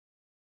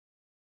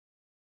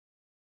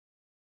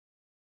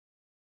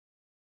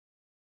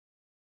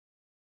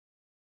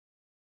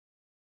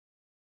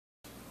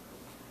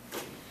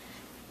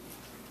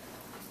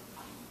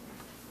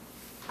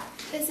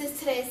This is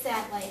today's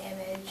satellite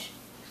image.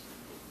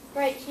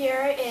 Right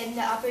here in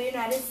the upper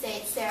United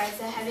States, there is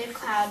a heavy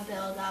cloud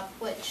buildup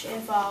which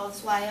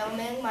involves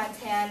Wyoming,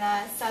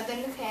 Montana,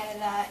 southern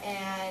Canada,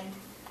 and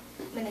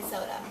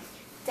Minnesota.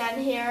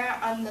 Down here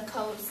on the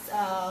coast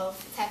of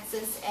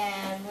Texas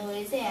and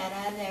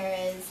Louisiana, there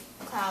is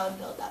cloud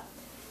buildup.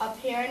 Up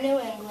here in New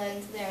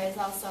England, there is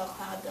also a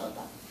cloud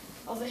buildup.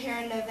 Over here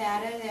in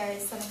Nevada, there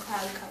is some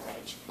cloud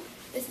coverage.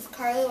 This is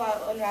Carly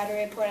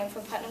Watland reporting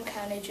from Putnam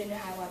County Junior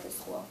High Weather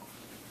School.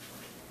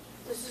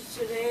 This is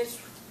today's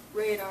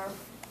radar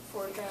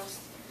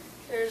forecast.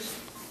 There's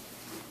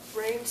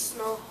rain,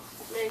 snow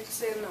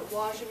mix in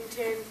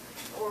Washington,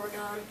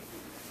 Oregon,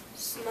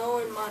 snow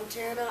in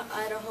Montana,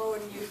 Idaho,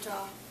 and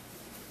Utah.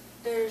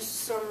 There's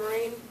some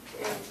rain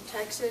in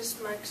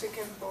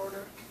Texas-Mexican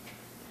border.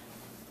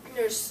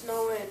 There's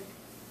snow in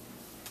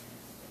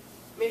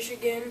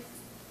Michigan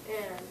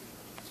and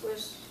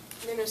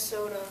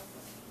Minnesota.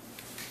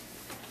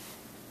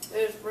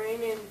 There's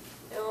rain in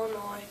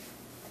Illinois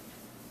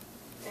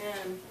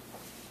and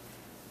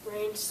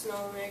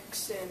rain-snow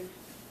mix in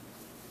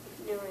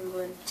New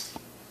England.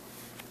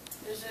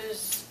 This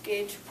is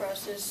Gage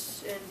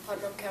Presses in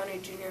Putnam County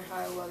Junior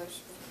High Weather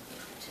School.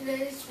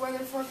 Today's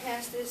weather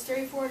forecast is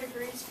 34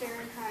 degrees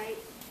Fahrenheit,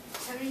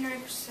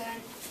 79%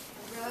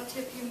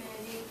 relative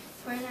humidity,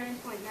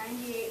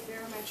 29.98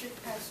 barometric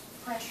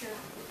pressure,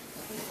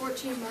 and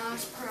 14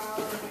 miles per hour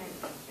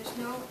wind. There's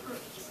no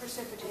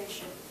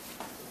precipitation.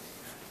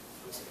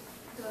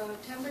 The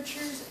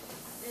temperatures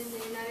in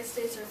the United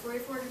States are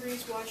 44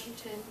 degrees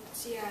Washington,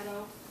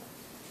 Seattle,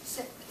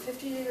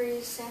 50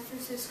 degrees San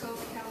Francisco,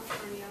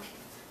 California,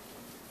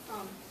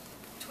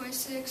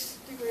 26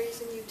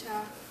 degrees in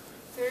Utah,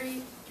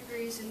 30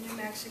 degrees in New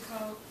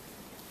Mexico,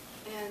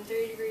 and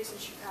 30 degrees in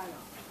Chicago.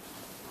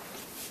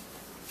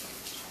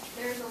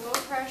 There's a low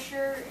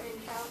pressure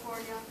in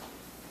California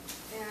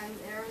and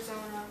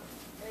Arizona,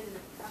 and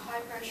a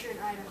high pressure in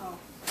Idaho.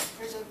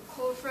 There's a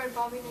cold front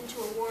bumping into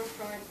a warm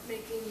front,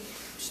 making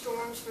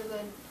storms for the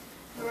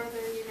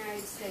northern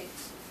United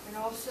States, and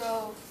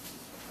also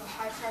a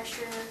high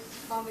pressure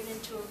bumping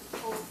into a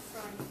cold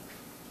front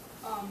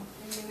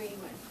in New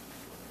England.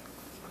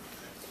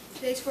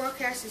 Today's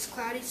forecast is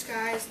cloudy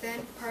skies,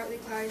 then partly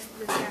cloudy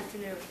this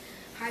afternoon.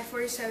 High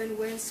 47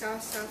 winds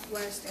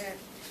south-southwest at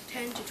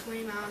 10 to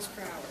 20 miles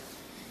per hour.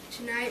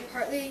 Tonight,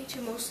 partly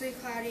to mostly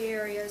cloudy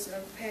areas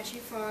of patchy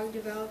fog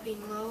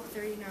developing low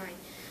 39.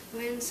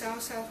 Winds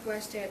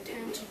south-southwest at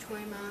 10 to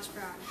 20 miles per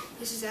hour.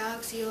 This is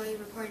Alex Ely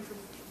reporting from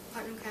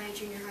Putnam County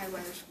Junior High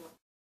Weather School.